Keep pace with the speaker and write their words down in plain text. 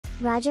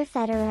Roger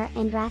Federer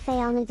and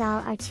Rafael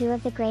Nadal are two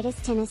of the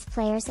greatest tennis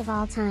players of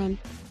all time.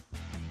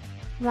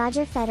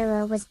 Roger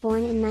Federer was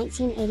born in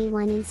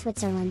 1981 in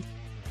Switzerland.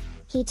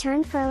 He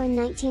turned pro in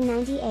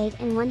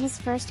 1998 and won his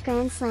first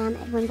Grand Slam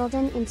at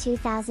Wimbledon in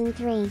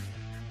 2003.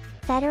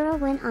 Federer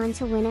went on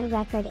to win a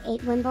record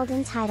 8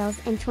 Wimbledon titles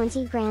and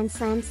 20 Grand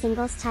Slam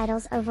singles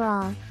titles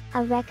overall,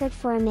 a record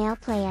for a male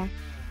player.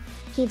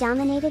 He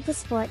dominated the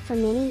sport for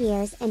many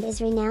years and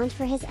is renowned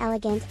for his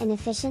elegant and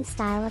efficient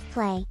style of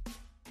play.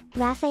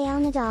 Rafael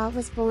Nadal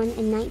was born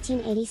in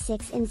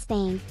 1986 in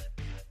Spain.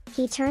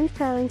 He turned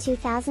pro in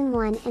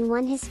 2001 and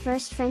won his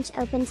first French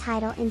Open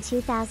title in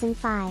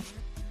 2005.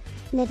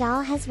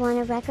 Nadal has won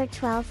a record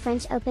 12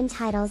 French Open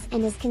titles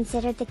and is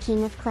considered the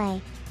king of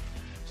clay.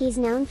 He's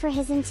known for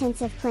his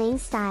intensive playing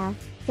style,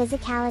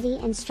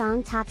 physicality and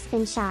strong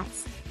topspin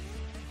shots.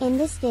 In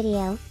this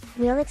video,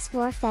 we'll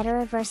explore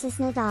Federer versus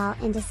Nadal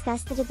and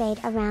discuss the debate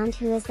around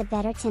who is the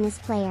better tennis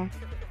player.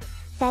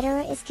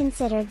 Federer is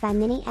considered by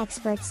many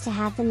experts to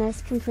have the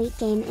most complete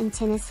game in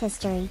tennis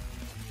history.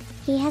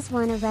 He has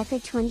won a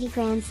record 20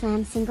 Grand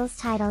Slam singles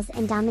titles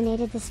and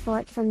dominated the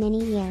sport for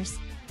many years.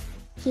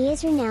 He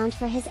is renowned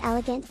for his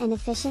elegant and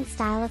efficient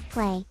style of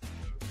play.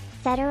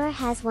 Federer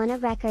has won a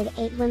record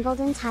 8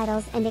 Wimbledon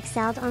titles and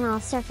excelled on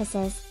all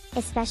surfaces,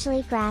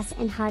 especially grass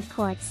and hard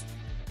courts.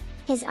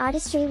 His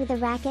artistry with the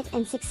racket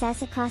and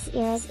success across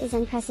eras is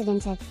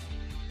unprecedented.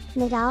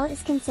 Nadal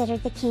is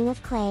considered the king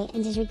of clay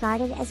and is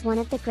regarded as one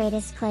of the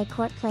greatest clay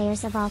court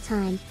players of all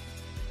time.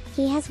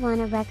 He has won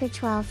a record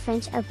 12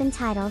 French Open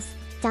titles,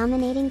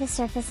 dominating the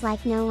surface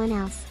like no one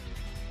else.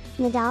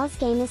 Nadal's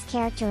game is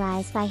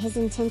characterized by his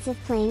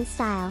intensive playing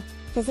style,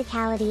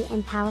 physicality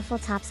and powerful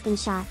topspin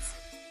shots.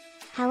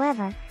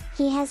 However,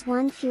 he has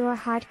won fewer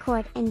hard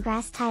court and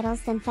grass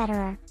titles than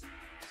Federer.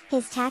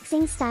 His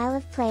taxing style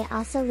of play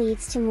also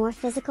leads to more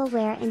physical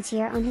wear and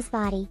tear on his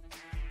body.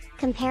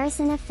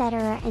 Comparison of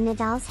Federer and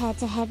Nadal's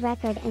head-to-head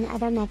record and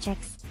other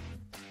metrics.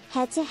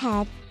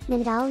 Head-to-head,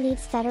 Nadal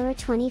leads Federer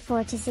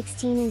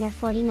 24-16 in their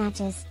 40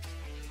 matches.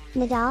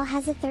 Nadal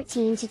has a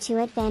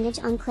 13-2 advantage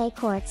on clay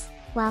courts,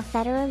 while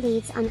Federer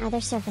leads on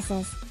other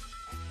surfaces.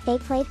 They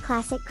played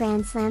classic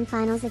Grand Slam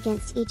finals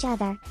against each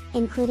other,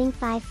 including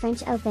 5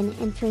 French Open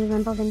and 3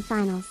 Wimbledon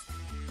finals.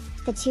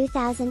 The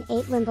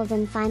 2008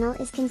 Wimbledon final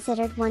is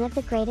considered one of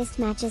the greatest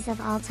matches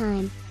of all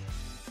time.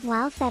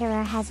 While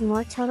Federer has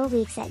more total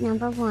weeks at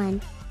number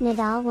 1,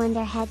 Nadal won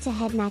their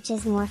head-to-head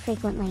matches more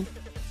frequently.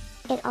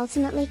 It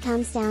ultimately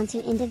comes down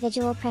to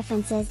individual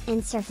preferences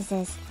and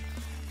surfaces.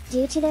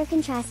 Due to their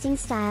contrasting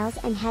styles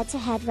and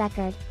head-to-head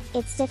record,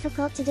 it's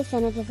difficult to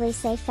definitively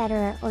say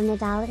Federer or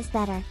Nadal is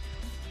better.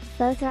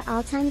 Both are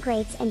all-time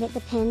greats and it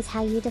depends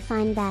how you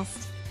define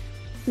best.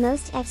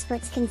 Most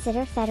experts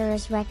consider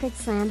Federer's record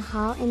slam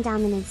haul and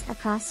dominance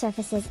across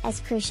surfaces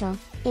as crucial,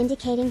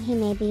 indicating he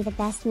may be the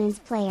best men's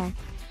player.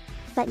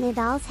 But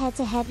Nadal's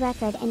head-to-head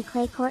record and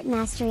clay court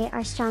mastery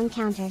are strong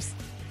counters.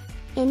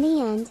 In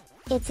the end,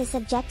 it's a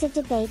subjective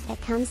debate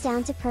that comes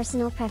down to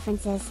personal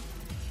preferences.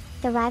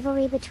 The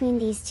rivalry between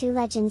these two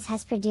legends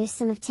has produced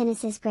some of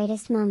tennis's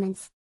greatest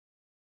moments.